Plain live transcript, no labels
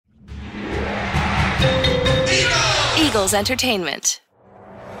Eagles Entertainment.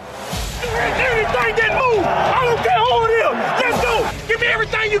 Anything that move, I don't care who it is. Let's go. Give me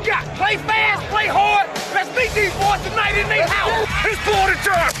everything you got. Play fast, play hard. Let's meet these boys tonight in their house. It's party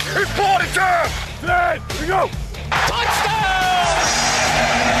time. It's party time. Hey, we go. Touchdown!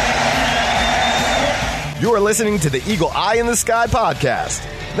 You're listening to the Eagle Eye in the Sky podcast.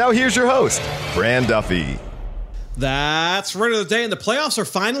 Now here's your host, Fran Duffy. That's right of the day, and the playoffs are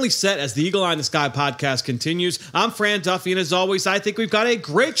finally set as the Eagle Eye in the Sky podcast continues. I'm Fran Duffy, and as always, I think we've got a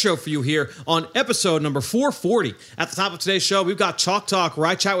great show for you here on episode number 440. At the top of today's show, we've got Chalk Talk, where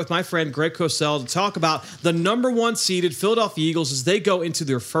I chat with my friend Greg Cosell to talk about the number one seeded Philadelphia Eagles as they go into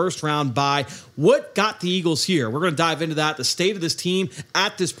their first round bye. What got the Eagles here? We're going to dive into that, the state of this team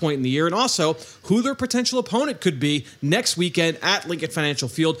at this point in the year, and also who their potential opponent could be next weekend at Lincoln Financial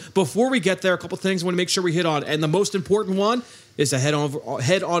Field. Before we get there, a couple things I want to make sure we hit on, and the most important one is to head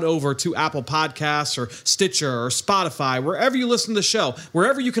on over to Apple Podcasts or Stitcher or Spotify, wherever you listen to the show,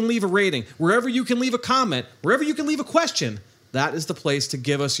 wherever you can leave a rating, wherever you can leave a comment, wherever you can leave a question. That is the place to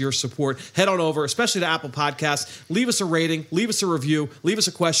give us your support. Head on over, especially to Apple Podcasts. Leave us a rating, leave us a review, leave us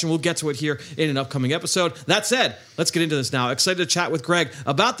a question. We'll get to it here in an upcoming episode. That said, let's get into this now. Excited to chat with Greg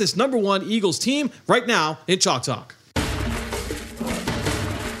about this number one Eagles team right now in Chalk Talk.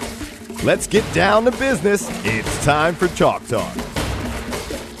 Let's get down to business. It's time for Chalk Talk.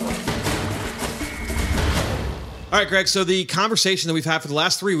 All right, Greg, so the conversation that we've had for the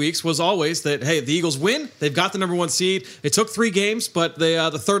last 3 weeks was always that, hey, the Eagles win. They've got the number one seed. It took 3 games, but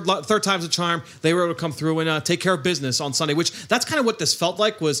the third time's a charm. They were able to come through and take care of business on Sunday, which that's kind of what this felt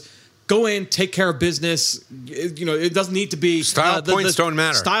like was go in, take care of business. You know, it doesn't need to be... Style points don't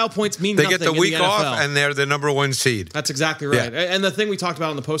matter. Style points mean nothing in the NFL. They get the week off, and they're the number one seed. That's exactly right. Yeah. And the thing we talked about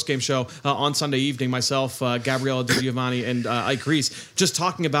on the postgame show on Sunday evening, myself, Gabriella DiGiovanni, and Ike Reese, just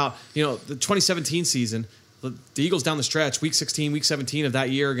talking about, you know, the 2017 season. The Eagles down the stretch, week 16, week 17 of that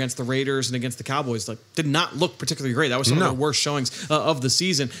year against the Raiders and against the Cowboys, did not look particularly great. That was some of the worst showings of the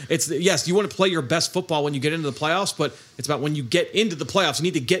season. Yes, you want to play your best football when you get into the playoffs, but it's about when you get into the playoffs. You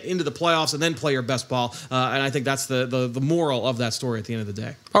need to get into the playoffs and then play your best ball. And I think that's the moral of that story at the end of the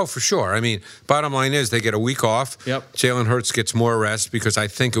day. Oh, for sure. I mean, bottom line is they get a week off. Yep. Jalen Hurts gets more rest because I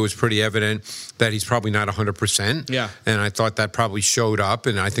think it was pretty evident that he's probably not 100%. Yeah. And I thought that probably showed up.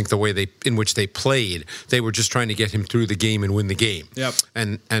 And I think the way in which they played, they were just trying to get him through the game and win the game. Yep.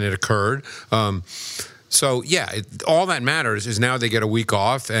 And it occurred. So, yeah, all that matters is now they get a week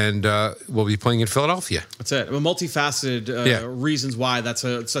off, and we'll be playing in Philadelphia. That's it. Multifaceted reasons why that's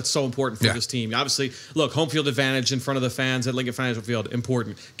so important for this team. Obviously, look, home field advantage in front of the fans at Lincoln Financial Field,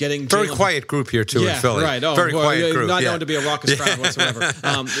 important. Getting very quiet group here, too, in Philly. Right. Very quiet group. Not known to be a raucous crowd whatsoever.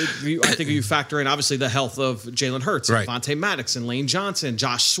 I think you factor in, obviously, the health of Jalen Hurts, right. Vontae Maddox, and Lane Johnson,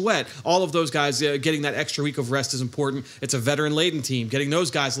 Josh Sweat. All of those guys getting that extra week of rest is important. It's a veteran-laden team. Getting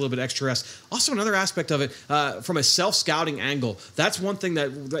those guys a little bit extra rest. Also, another aspect of it, from a self-scouting angle, that's one thing that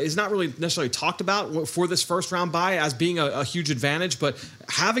is not really necessarily talked about for this first-round bye as being a huge advantage, but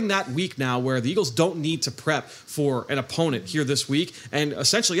having that week now where the Eagles don't need to prep for an opponent here this week, and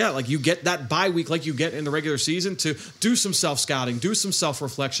essentially, like you get that bye week like you get in the regular season to do some self-scouting, do some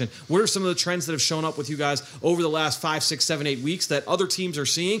self-reflection. What are some of the trends that have shown up with you guys over the last 5, 6, 7, 8 weeks that other teams are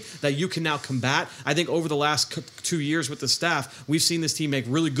seeing that you can now combat? I think over the last 2 years with the staff, we've seen this team make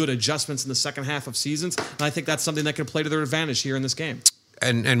really good adjustments in the second half of seasons, and I think that's something that can play to their advantage here in this game.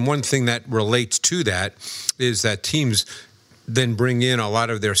 And one thing that relates to that is that teams then bring in a lot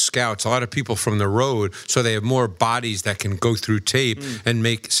of their scouts, a lot of people from the road, so they have more bodies that can go through tape and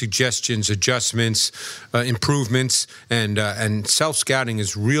make suggestions, adjustments, improvements, and self-scouting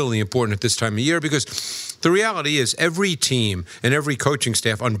is really important at this time of year because the reality is every team and every coaching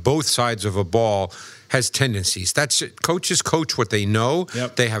staff on both sides of a ball has tendencies. That's it. Coaches coach what they know.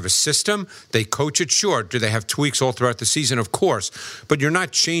 Yep. They have a system. They coach it. Sure. Do they have tweaks all throughout the season? Of course. But you're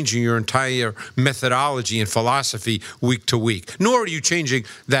not changing your entire methodology and philosophy week to week. Nor are you changing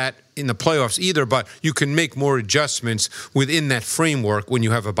that in the playoffs either, but you can make more adjustments within that framework when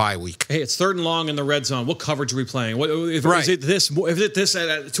you have a bye week. Hey, it's 3rd and long in the red zone. What coverage are we playing? Right. Is it this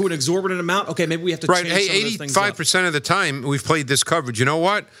to an exorbitant amount? Okay, maybe we have to change some of those things up. 85% of the time we've played this coverage. You know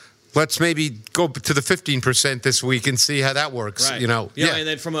what? Let's maybe go to the 15% this week and see how that works. Right. You know, and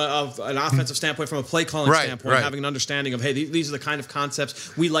then from an offensive standpoint, from a play calling standpoint, having an understanding of, hey, these are the kind of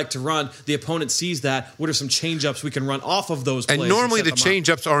concepts we like to run. The opponent sees that. What are some change-ups we can run off of those plays? And normally the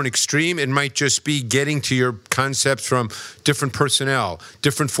change-ups aren't extreme. It might just be getting to your concepts from different personnel,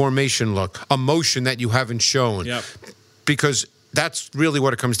 different formation look, a motion that you haven't shown. Yep. Because that's really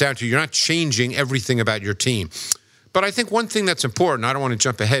what it comes down to. You're not changing everything about your team. But I think one thing that's important, I don't want to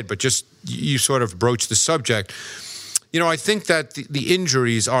jump ahead, but just you sort of broach the subject, I think that the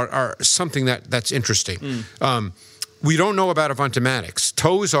injuries are something that's interesting. We don't know about Avonte Maddox.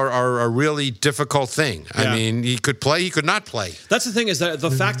 Toes are a really difficult thing. Yeah. I mean, he could play, he could not play. That's the thing, is that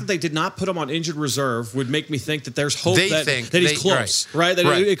the fact that they did not put him on injured reserve would make me think that there's hope that he's close, right?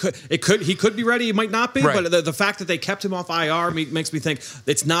 That he could be ready, he might not be, right. but the fact that they kept him off IR makes me think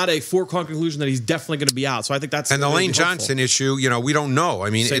it's not a foregone conclusion that he's definitely going to be out. So I think that's and the Lane Johnson issue. We don't know. I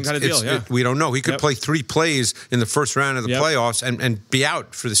mean, same kind of deal. We don't know. He could play 3 plays in the first round of the playoffs and be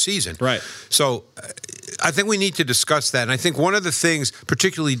out for the season. Right. So I think we need to discuss that. And I think one of the things,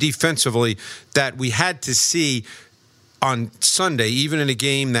 particularly defensively, that we had to see on Sunday, even in a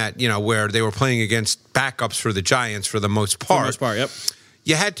game that, where they were playing against backups for the Giants for the most part.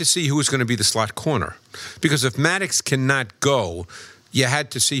 You had to see who was going to be the slot corner. Because if Maddox cannot go, you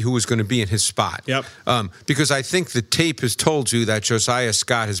had to see who was going to be in his spot. Because I think the tape has told you that Josiah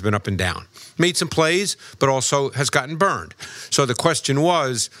Scott has been up and down. Made some plays, but also has gotten burned. So the question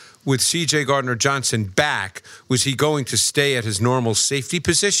was, with C.J. Gardner-Johnson back, was he going to stay at his normal safety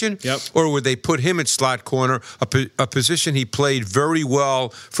position? Or would they put him at slot corner, a position he played very well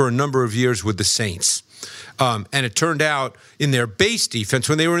for a number of years with the Saints? And it turned out in their base defense,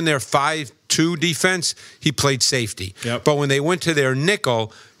 when they were in their 5-2 defense, he played safety. But when they went to their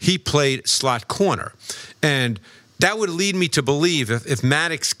nickel, he played slot corner. And that would lead me to believe if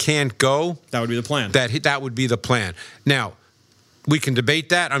Maddox can't go, that would be the plan. That would be the plan. Now, we can debate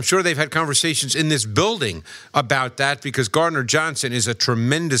that. I'm sure they've had conversations in this building about that because Gardner-Johnson is a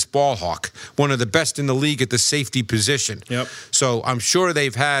tremendous ball hawk, one of the best in the league at the safety position. So I'm sure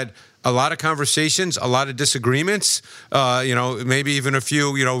they've had a lot of conversations, a lot of disagreements, maybe even a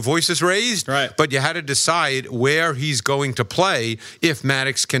few, voices raised. But you had to decide where he's going to play if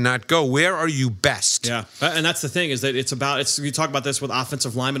Maddox cannot go. Where are you best? And that's the thing, is that we talk about this with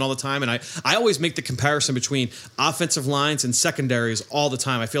offensive linemen all the time, and I always make the comparison between offensive lines and secondaries all the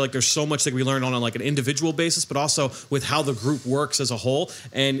time. I feel like there's so much that we learn on like an individual basis, but also with how the group works as a whole.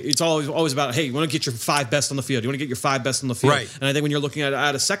 And it's always about, hey, you want to get your 5 best on the field. You want to get your 5 best on the field. And I think when you're looking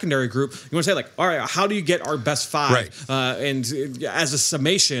at a secondary group, you want to say like, all right, how do you get our best 5? And as a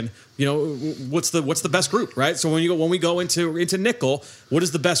summation, what's the best group, right? So when we go into nickel, what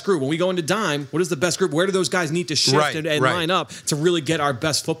is the best group? When we go into dime, what is the best group? Where do those guys need to shift and line up to really get our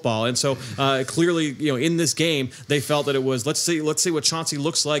best football? And so clearly, in this game, they felt that it was let's see what Chauncey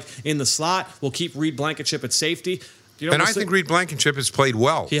looks like in the slot. We'll keep Reed Blankenship at safety. And I think Reed Blankenship has played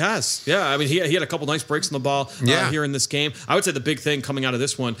well. He has. Yeah. I mean, he had a couple nice breaks on the ball here in this game. I would say the big thing coming out of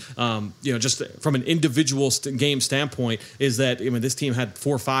this one, just from an individual game standpoint, is that this team had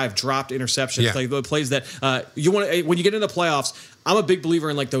 4 or 5 dropped interceptions. Like the plays that you want to, when you get into the playoffs. I'm a big believer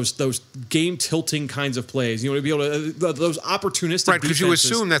in like those game tilting kinds of plays. You want to be able to those opportunistic right, because you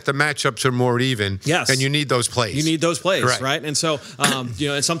assume that the matchups are more even. And you need those plays. You need those plays, right? And so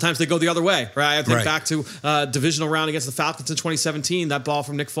and sometimes they go the other way, right? I think back to divisional round against the Falcons in 2017, that ball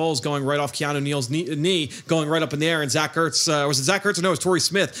from Nick Foles going right off Keanu Neal's knee, going right up in the air, and Zach Ertz was it Zach Ertz or no? It was Torrey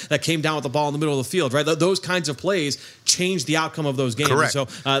Smith that came down with the ball in the middle of the field, right? Those kinds of plays changed the outcome of those games. Correct. And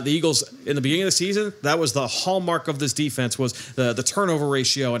so the Eagles in the beginning of the season, that was the hallmark of this defense, was the turnover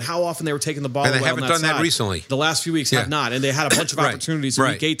ratio and how often they were taking the ball away. And they haven't done that recently. The last few weeks have not, and they had a bunch of opportunities in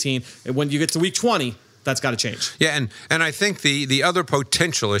week 18. And when you get to week 20, that's got to change. And I think the other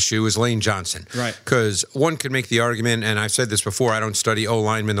potential issue is Lane Johnson. Right. Because one could make the argument, and I've said this before, I don't study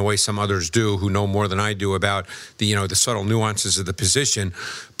O-linemen the way some others do who know more than I do about the subtle nuances of the position.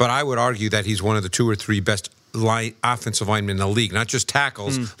 But I would argue that he's one of the 2 or 3 best offensive linemen in the league, not just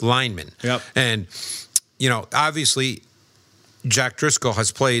tackles, linemen. And, obviously Jack Driscoll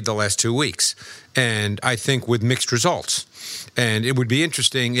has played the last 2 weeks, and I think with mixed results. And it would be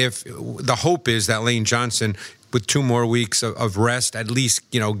interesting if the hope is that Lane Johnson, with 2 more weeks of rest, at least,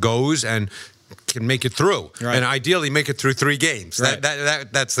 goes and can make it through. And ideally make it through 3 games.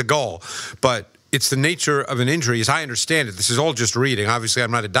 That's the goal. But it's the nature of an injury, as I understand it. This is all just reading. Obviously, I'm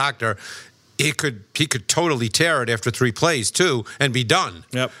not a doctor. He could totally tear it after 3 plays, too, and be done.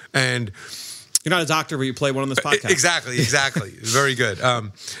 And you're not a doctor, but you play one on this podcast. Exactly. Very good.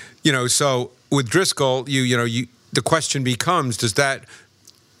 So with Driscoll, the question becomes, does that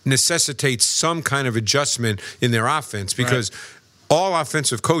necessitate some kind of adjustment in their offense? Because all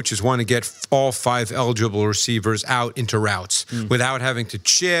offensive coaches want to get all 5 eligible receivers out into routes without having to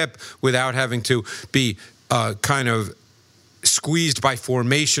chip, without having to be kind of squeezed by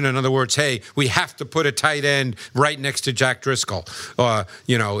formation. In other words, hey, we have to put a tight end right next to Jack Driscoll.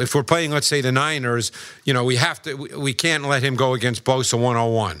 If we're playing, let's say, the Niners, we can't let him go against Bosa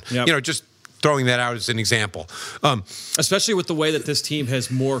 101. Just throwing that out as an example. Especially with the way that this team has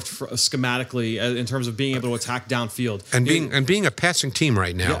morphed schematically in terms of being able to attack downfield and being a passing team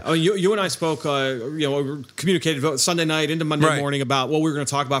right now. Yeah, you and I spoke, we communicated Sunday night into Monday morning about what we were going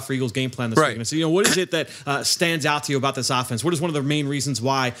to talk about for Eagles game plan this week. And so, what is it that stands out to you about this offense? What is one of the main reasons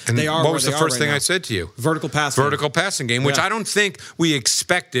why they are? What was the first thing I said to you? Vertical passing game, which I don't think we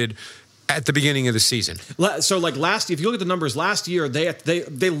expected at the beginning of the season. So, like if you look at the numbers last year,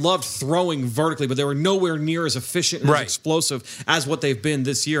 they loved throwing vertically, but they were nowhere near as efficient and as explosive as what they've been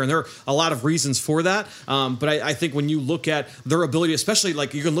this year. And there are a lot of reasons for that. But I think when you look at their ability, especially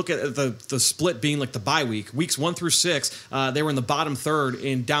like you can look at the split being like the bye weeks 1 through 6, they were in the bottom third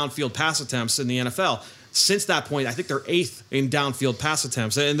in downfield pass attempts in the NFL. Since that point, I think they're 8th in downfield pass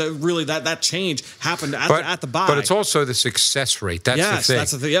attempts, and really that change happened at the bye. But it's also the success rate. That's the thing.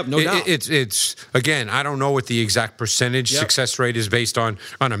 That's the thing. Yep, no doubt. It's again, I don't know what the exact percentage success rate is based on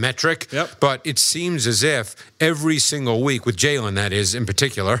a metric. But it seems as if every single week with Jalen, that is in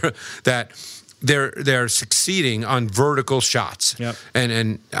particular, that they're succeeding on vertical shots,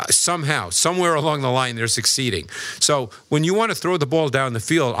 and somehow, somewhere along the line, they're succeeding. So when you want to throw the ball down the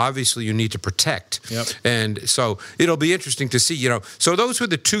field, obviously you need to protect, and so it'll be interesting to see. So those were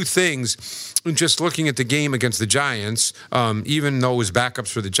the two things. Just looking at the game against the Giants, even though it was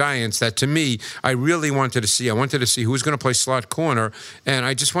backups for the Giants, that to me, I really wanted to see. I wanted to see who was going to play slot corner, and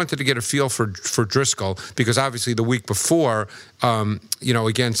I just wanted to get a feel for Driscoll because obviously the week before,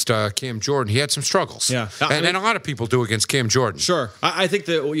 against Cam Jordan, he had some struggles. And a lot of people do against Cam Jordan. Sure. I think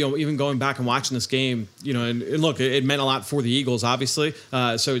that, even going back and watching this game, and look, it meant a lot for the Eagles, obviously.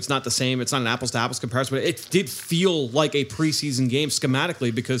 So it's not the same. It's not an apples-to-apples comparison, but it did feel like a preseason game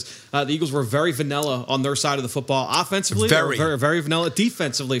schematically because the Eagles were very vanilla on their side of the football. Offensively, very, very vanilla.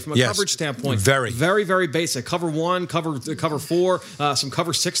 Defensively, from a coverage standpoint, very, very basic. Cover 1, cover 4, some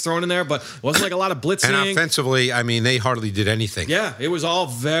cover 6 thrown in there, but it wasn't like a lot of blitzing. And offensively, I mean, they hardly did anything. Yeah, it was all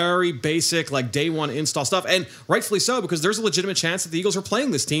very basic, like day one install stuff, and rightfully so because there's a legitimate chance that the Eagles are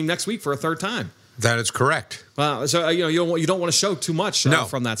playing this team next week for a third time. That is correct. So you don't want to show too much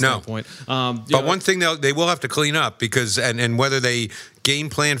from that standpoint. But one thing they will have to clean up because and whether they game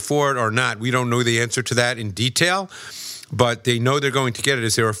plan for it or not, we don't know the answer to that in detail. But they know they're going to get it.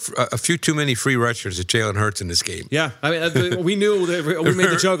 Is there are a few too many free rushers at Jalen Hurts in this game? Yeah, I mean, we knew that we made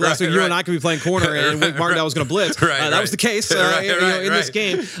the joke last week. You and I could be playing corner, and Wink Martindale was going to blitz. That was the case in this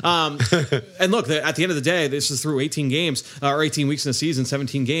game. And look, at the end of the day, this is through 18 games or 18 weeks in the season,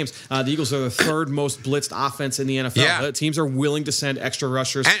 17 games. The Eagles are the third most blitzed offense in the NFL. Teams are willing to send extra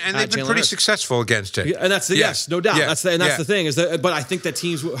rushers, and they've been pretty successful against it. And that's yes, no doubt. That's the thing is that. But I think that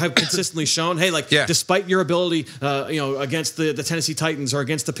teams have consistently shown, hey, despite your ability, against the Tennessee Titans or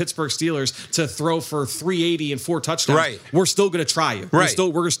against the Pittsburgh Steelers to throw for 380 and 4 touchdowns, we're still going to try you.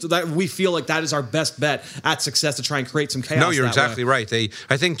 We feel like that is our best bet at success to try and create some chaos. No, you're exactly right.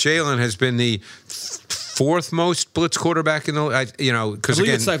 I think Jalen has been the 4th most blitz quarterback in the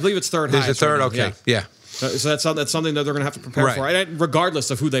because I believe it's third. Is it third? Okay, yeah. So that's something that they're going to have to prepare for,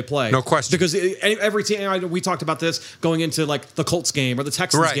 regardless of who they play. No question. Because every team, we talked about this going into like the Colts game or the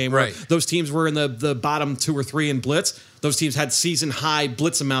Texans game, where those teams were in the bottom 2 or 3 in blitz. Those teams had season high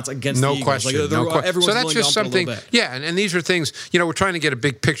blitz amounts against the Eagles. Question. No question. So that's just something. Yeah, and these are things. We're trying to get a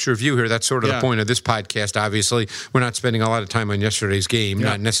big picture view here. That's sort of the point of this podcast. Obviously, we're not spending a lot of time on yesterday's game.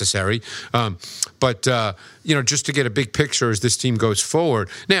 Not necessary. But just to get a big picture as this team goes forward.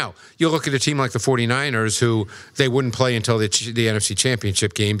 Now, you look at a team like the 49ers, who they wouldn't play until the NFC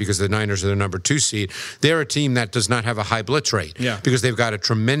Championship game because the Niners are the number 2 seed. They're a team that does not have a high blitz rate because they've got a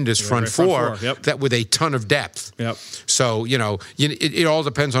tremendous front four that with a ton of depth. So, it all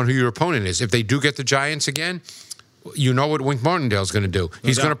depends on who your opponent is. If they do get the Giants again, you know what Wink Martindale's going to do.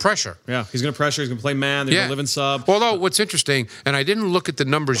 He's going to pressure. Yeah, he's going to pressure. He's going to play man. They're going to live in sub. Although, what's interesting, and I didn't look at the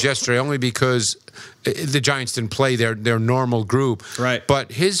numbers yesterday only because the Giants didn't play their normal group. Right.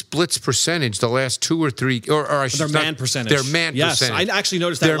 But his blitz percentage, the last 2 or 3, or I should say, their man percentage. Their man percentage. I actually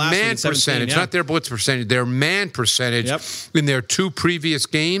noticed that their last man percentage, not their blitz percentage. Their man percentage in their 2 previous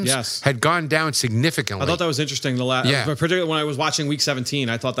games had gone down significantly. I thought that was interesting. Particularly when I was watching Week 17,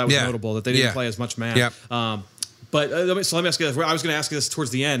 I thought that was notable that they didn't play as much man. But let me ask you this. I was going to ask you this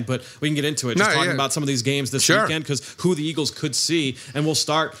towards the end, but we can get into it. Talking about some of these games this weekend, because who the Eagles could see. And we'll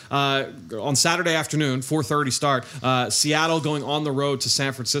start on Saturday afternoon, 4:30 start. Seattle going on the road to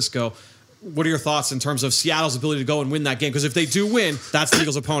San Francisco. What are your thoughts in terms of Seattle's ability to go and win that game? Because if they do win, that's the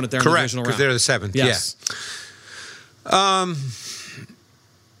Eagles' opponent there in the divisional round. Correct, because they're the 7th. Yes.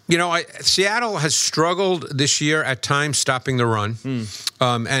 Seattle has struggled this year at times stopping the run.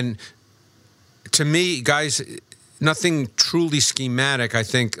 And to me, guys, nothing truly schematic, I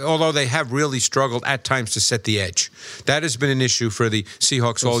think, although they have really struggled at times to set the edge. That has been an issue for the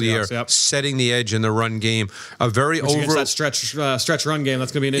Seahawks all year, setting the edge in the run game. A very that stretch run game,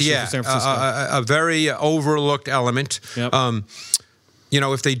 that's going to be an issue for San Francisco. A very overlooked element. Yep.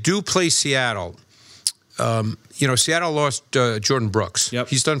 If they do play Seattle, Seattle lost Jordan Brooks. Yep.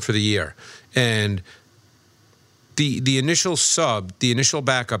 He's done for the year. And the initial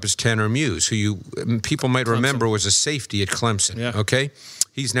backup is Tanner Muse, who people might remember was a safety at Clemson. Yeah. Okay,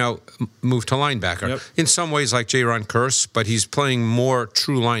 he's now moved to linebacker. Yep. In some ways, like Jaron Kearse, but he's playing more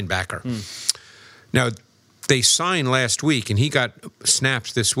true linebacker. Now, they signed last week, and he got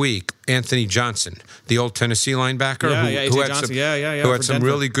snaps this week. Anthony Johnson, the old Tennessee linebacker, who had some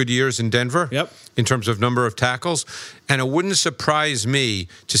really good years in Denver. Yep. In terms of number of tackles. And it wouldn't surprise me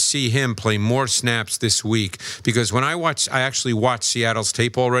to see him play more snaps this week, because when I actually watched Seattle's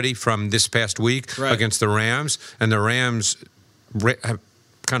tape already from this past week against the Rams, and the Rams have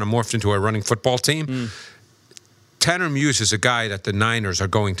kind of morphed into a running football team. Tanner Muse is a guy that the Niners are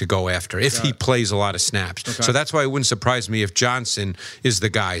going to go after if he plays a lot of snaps. Okay. So that's why it wouldn't surprise me if Johnson is the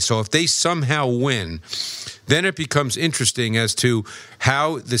guy. So if they somehow win, then it becomes interesting as to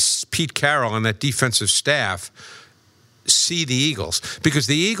how this Pete Carroll and that defensive staff see the Eagles. Because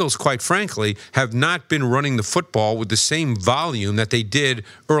the Eagles, quite frankly, have not been running the football with the same volume that they did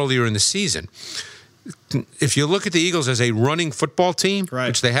earlier in the season. If you look at the Eagles as a running football team,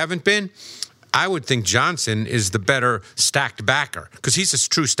 which they haven't been, I would think Johnson is the better stacked backer, because he's a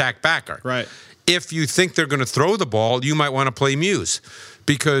true stacked backer. Right. If you think they're going to throw the ball, you might want to play Muse,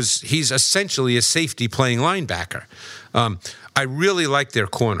 because he's essentially a safety playing linebacker. I really like their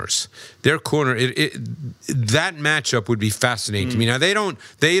corners. Their corner, that matchup would be fascinating to me. Now they don't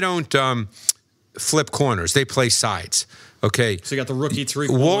flip corners; they play sides. Okay. So you got the rookie Tariq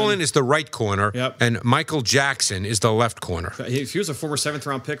Woolen is the right corner, and Michael Jackson is the left corner. He was a former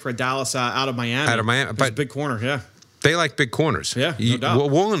 7th-round pick for Dallas out of Miami. But big corner, They like big corners. Yeah, no doubt.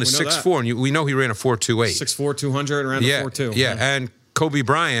 Woolen is 6'4", and we know he ran a 4.28. 6'4", 200, around the 4.2. Yeah, and Kobe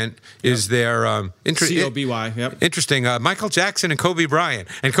Bryant is their C-O-B-Y. Yep. Interesting. Michael Jackson and Kobe Bryant.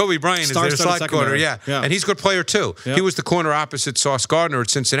 And Kobe Bryant is their slot corner. Yeah. And he's a good player, too. Yep. He was the corner opposite Sauce Gardner at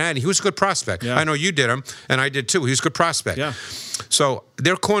Cincinnati. He was a good prospect. Yeah. I know you did him, and I did, too. He was a good prospect. Yeah. So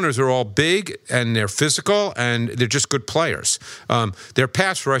their corners are all big, and they're physical, and they're just good players. Their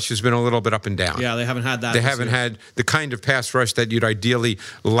pass rush has been a little bit up and down. Yeah, they haven't had that. They haven't had the kind of pass rush that you'd ideally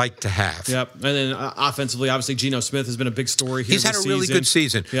like to have. Yep. And then offensively, obviously, Geno Smith has been a big story here. He's had a really good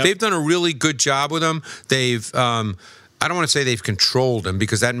season. Yep. They've done a really good job with him. They've I don't want to say they've controlled him,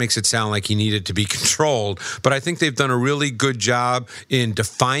 because that makes it sound like he needed to be controlled. But I think they've done a really good job in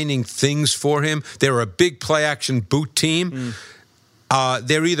defining things for him. They're a big play-action boot team.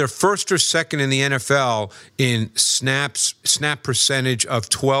 They're either first or second in the NFL in snap percentage of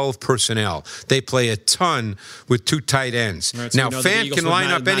 12 personnel. They play a ton with 2 tight ends. Right, so now, Fant can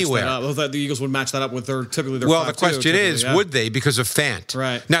line up anywhere. The Eagles would match that up with typically their 5-2. The question is, would they, because of Fant?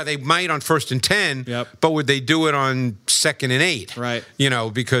 Right. Now, they might on 1st and 10, but would they do it on 2nd and 8? Right.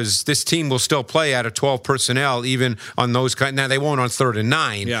 Because this team will still play out of 12 personnel, even on those kind. Now, they won't on 3rd and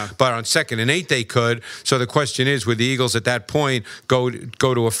 9, but on 2nd and 8 they could. So the question is, would the Eagles at that point go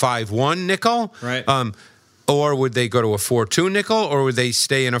to a 5-1 nickel? Right. Or would they go to a 4-2 nickel, or would they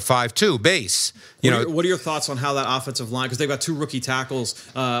stay in a 5-2 base? What are your thoughts on how that offensive line, because they've got 2 rookie tackles,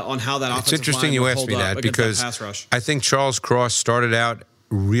 on how that offensive line It's interesting you asked me that, because pass rush. I think Charles Cross started out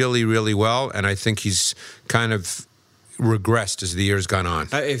really, really well, and I think he's kind of regressed as the year's gone on.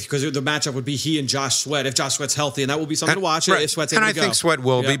 Because the matchup would be he and Josh Sweat, if Josh Sweat's healthy, and that will be something to watch. Right. If Sweat's and I think Sweat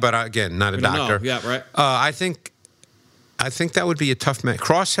will be, but again, not a doctor. Yeah, right. I think that would be a tough match.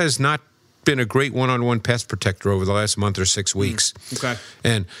 Cross has not been a great one-on-one pass protector over the last month or 6 weeks. Okay.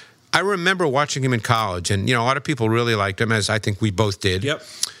 And I remember watching him in college, and a lot of people really liked him, as I think we both did. Yep.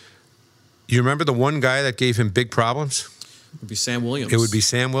 You remember the one guy that gave him big problems? It would be Sam Williams. It would be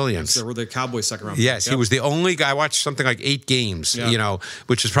Sam Williams. They were the Cowboys' 2nd round. Yes, he was the only guy. I watched something like 8 games,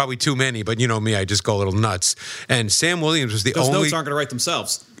 which is probably too many, but you know me, I just go a little nuts. And Sam Williams was the only... Those notes aren't going to write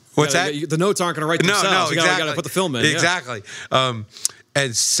themselves. What's that? The notes aren't going to write themselves. No, exactly. You got to put the film in. Exactly.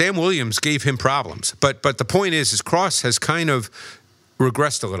 And Sam Williams gave him problems. But the point is Cross has kind of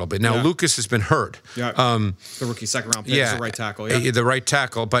regressed a little bit. Now, Lucas has been hurt. Yeah. The rookie 2nd round pick is the right tackle. Yeah. The right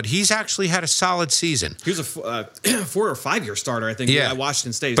tackle. But he's actually had a solid season. He was a 4 or 5 year starter, I think, at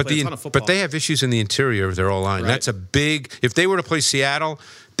Washington State. He's played a ton of football. But they have issues in the interior of their O-line. Right. That's a big... If they were to play Seattle...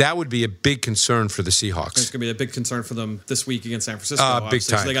 That would be a big concern for the Seahawks. It's going to be a big concern for them this week against San Francisco. Big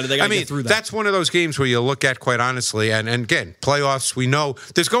time. So they got to get through that. That's one of those games where you look at, quite honestly, and again, playoffs, we know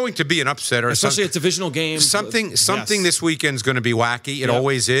there's going to be an upset. Especially a divisional game. Something Yes. this weekend is going to be wacky. It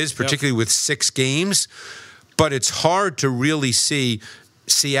always is, particularly with 6 games. But it's hard to really see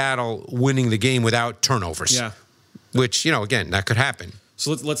Seattle winning the game without turnovers. Yeah. Which, again, that could happen.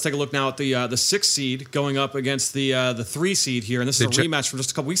 So let's take a look now at the 6th seed going up against the 3 seed here, and this is a rematch from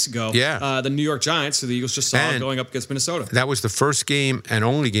just a couple weeks ago. Yeah, the New York Giants, who the Eagles just saw going up against Minnesota. That was the first game and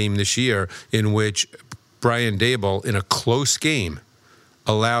only game this year in which Brian Daboll, in a close game,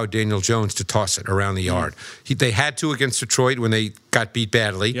 allowed Daniel Jones to toss it around the yard. They had to against Detroit when they got beat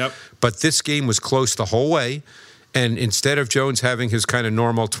badly. Yep. But this game was close the whole way, and instead of Jones having his kind of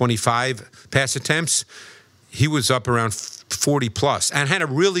normal 25 pass attempts, he was up around 40 plus and had a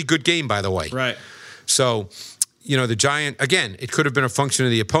really good game, by the way. Right. So, the Giant, again, it could have been a function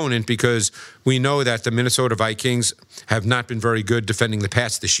of the opponent because we know that the Minnesota Vikings have not been very good defending the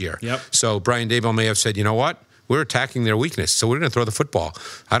pass this year. Yep. So Brian Daboll may have said, you know what? We're attacking their weakness, so we're going to throw the football.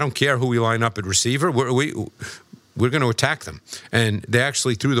 I don't care who we line up at receiver. We're going to attack them. And they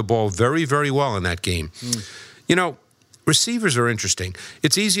actually threw the ball very, very well in that game. Receivers are interesting.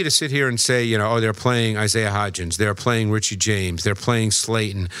 It's easy to sit here and say, they're playing Isaiah Hodgins, they're playing Richie James, they're playing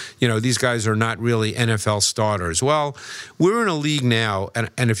Slayton. These guys are not really NFL starters. Well, we're in a league now,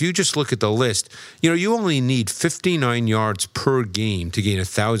 and if you just look at the list, you only need 59 yards per game to gain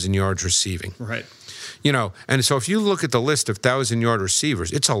 1,000 yards receiving. Right. And so if you look at the list of 1,000-yard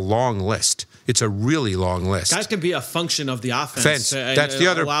receivers, it's a long list. It's a really long list. Guys can be a function of the offense. That's the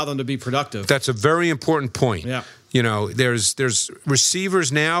other. Allow them to be productive. That's a very important point. Yeah. There's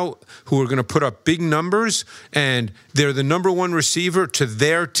receivers now who are going to put up big numbers, and they're the number one receiver to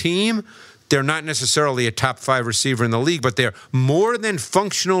their team. They're not necessarily a top 5 receiver in the league, but they're more than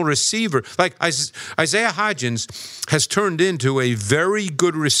functional receiver. Like Isaiah Hodgins has turned into a very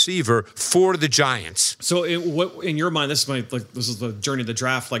good receiver for the Giants. So, in your mind, this is the journey of the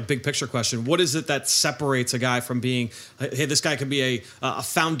draft, big picture question. What is it that separates a guy from being, hey, this guy can be a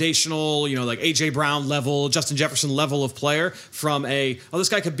foundational, AJ Brown level, Justin Jefferson level of player, from this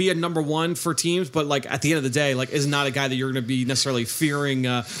guy could be a number 1 for teams, but at the end of the day, is not a guy that you're going to be necessarily fearing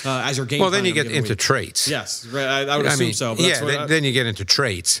as your game. Well, then you get into traits. Yes, right. I would assume so. But then you get into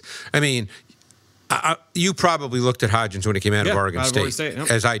traits. You probably looked at Hodgins when he came out of Oregon State,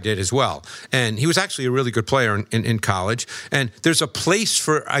 as I did as well. And he was actually a really good player in college. And there's a place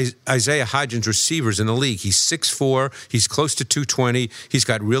for Isaiah Hodgins receivers in the league. He's 6'4", he's close to 220, he's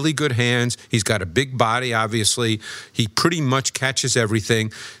got really good hands, he's got a big body, obviously. He pretty much catches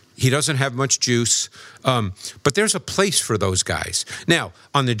everything. He doesn't have much juice, but there's a place for those guys. Now,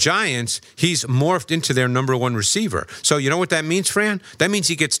 on the Giants, he's morphed into their number 1 receiver. So you know what that means, Fran? That means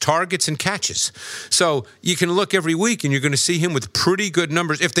he gets targets and catches. So you can look every week, and you're going to see him with pretty good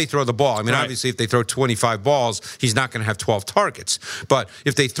numbers if they throw the ball. Obviously, if they throw 25 balls, he's not going to have 12 targets. But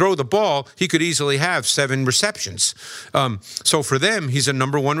if they throw the ball, he could easily have 7 receptions. So for them, he's a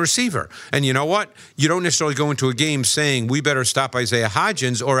number 1 receiver. And you know what? You don't necessarily go into a game saying, we better stop Isaiah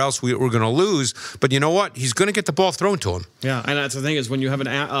Hodgins or else we're going to lose. But you know what? He's going to get the ball thrown to him. Yeah, and that's the thing is when you have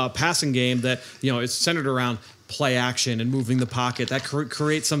a passing game that is centered around play action and moving the pocket, that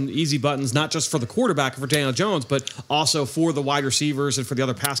creates some easy buttons, not just for the quarterback, for Daniel Jones, but also for the wide receivers and for the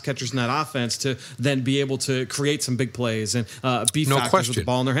other pass catchers in that offense to then be able to create some big plays and be factors with the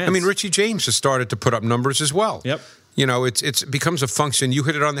ball in their hands. Richie James has started to put up numbers as well. Yep. It becomes a function. You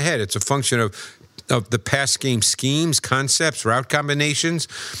hit it on the head. It's a function of the pass game schemes, concepts, route combinations,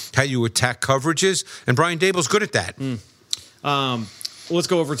 how you attack coverages, and Brian Daboll's good at that. Let's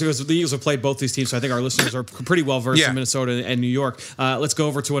go over to, because the Eagles have played both these teams, so I think our listeners are pretty well versed in Minnesota and New York. Let's go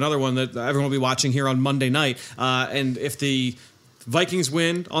over to another one that everyone will be watching here on Monday night. And if the Vikings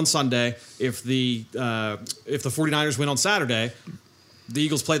win on Sunday, if the 49ers win on Saturday, the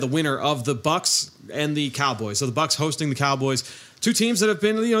Eagles play the winner of the Bucs and the Cowboys. So the Bucs hosting the Cowboys. 2 teams that have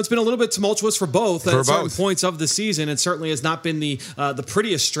been, it's been a little bit tumultuous for both at certain points of the season. It certainly has not been the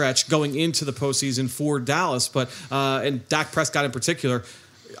prettiest stretch going into the postseason for Dallas, but and Dak Prescott in particular.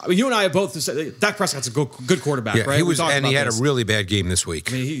 You and I have both said Dak Prescott's a good quarterback, right? He had a really bad game this week.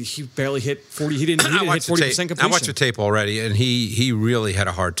 He barely hit 40. He didn't hit 40% completion. I watched the tape already, and he really had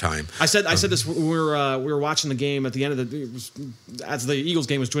a I said this when we were watching the game at the end of as the Eagles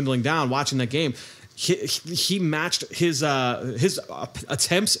game was dwindling down. Watching that game, he matched his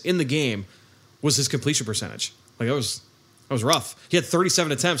attempts in the game was his completion percentage. That was rough. He had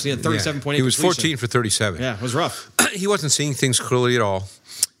 37 attempts. And he had 37.8. He was 14 for 37. Yeah, it was rough. He wasn't seeing things clearly at all.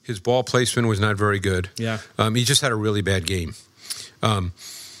 His ball placement was not very good. Yeah. He just had a really bad game.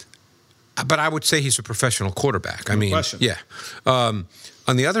 But I would say he's a professional quarterback. I mean, question. yeah. On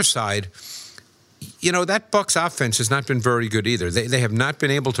the other side, that Bucs offense has not been very good either. They have not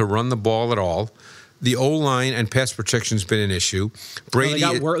been able to run the ball at all. The O-line and pass protection has been an issue. Brady,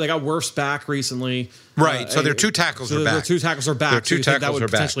 they got worse back recently. Right, so their 2 tackles are back. Their 2 tackles are back. Their 2 tackles that would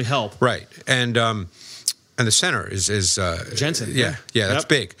potentially help. Right, and the center is Jensen. Yeah, that's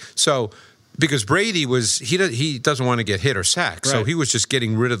big. So because Brady he doesn't want to get hit or sacked, so he was just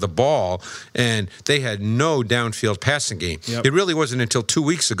getting rid of the ball, and they had no downfield passing game. Yep. It really wasn't until 2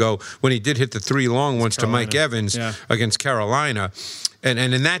 weeks ago when he did hit the 3 long ones to Mike Evans against Carolina. And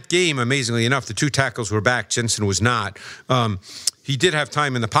in that game, amazingly enough, the 2 tackles were back. Jensen was not. He did have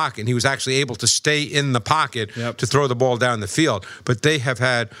time in the pocket, and he was actually able to stay in the pocket to throw the ball down the field. But they have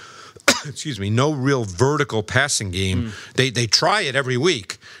had, no real vertical passing game. They try it every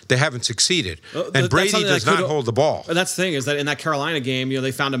week. They haven't succeeded. And Brady does not hold the ball. And that's the thing, is that in that Carolina game,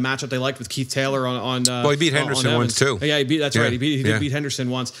 they found a matchup they liked with Keith Taylor on he beat Henderson once too. Yeah, he did beat Henderson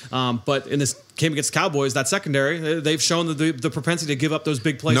once. But in this game against the Cowboys, that secondary, they've shown the propensity to give up those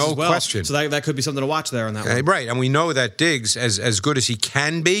big plays as well. No question. So that could be something to watch there on that one. Right, and we know that Diggs, as good as he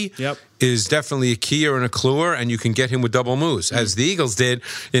can be, is definitely a keyer and a cluer, and you can get him with double moves, as the Eagles did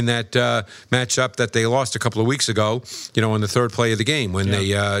in that matchup that they lost a couple of weeks ago, in the third play of the game when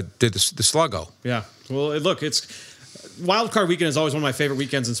they did the sluggo. Yeah. Well, look, Wild Card Weekend is always one of my favorite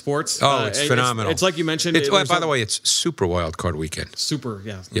weekends in sports. Oh, it's phenomenal. It's like you mentioned. By the way, it's Super Wild Card Weekend. Super,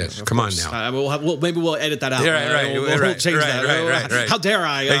 yeah. Yes, come on now. Maybe we'll edit that out. We'll change that. Right. How dare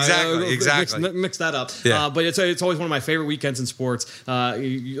I? Exactly. Mix that up. Yeah. But it's always one of my favorite weekends in sports.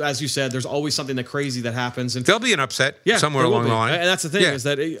 As you said, there's always something crazy that happens. And there'll be an upset somewhere along the line. And that's the thing, is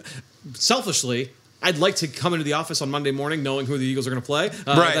that selfishly, I'd like to come into the office on Monday morning knowing who the Eagles are going to play.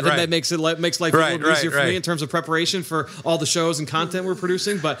 That makes life a little easier for me in terms of prepreparation for all the shows and content we're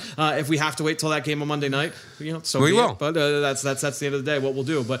producing. But if we have to wait till that game on Monday night, so we will. But that's the end of the day, what we'll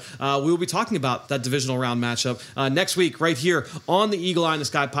do. But we will be talking about that divisional round matchup next week right here on the Eagle Eye in the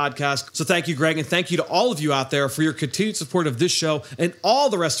Sky podcast. So thank you, Greg, and thank you to all of you out there for your continued support of this show and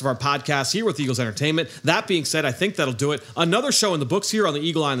all the rest of our podcasts here with Eagles Entertainment. That being said, I think that'll do it. Another show in the books here on the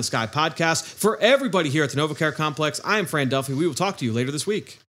Eagle Eye in the Sky podcast. For everybody here at the NovaCare Complex, I am Fran Duffy. We will talk to you later this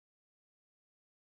week.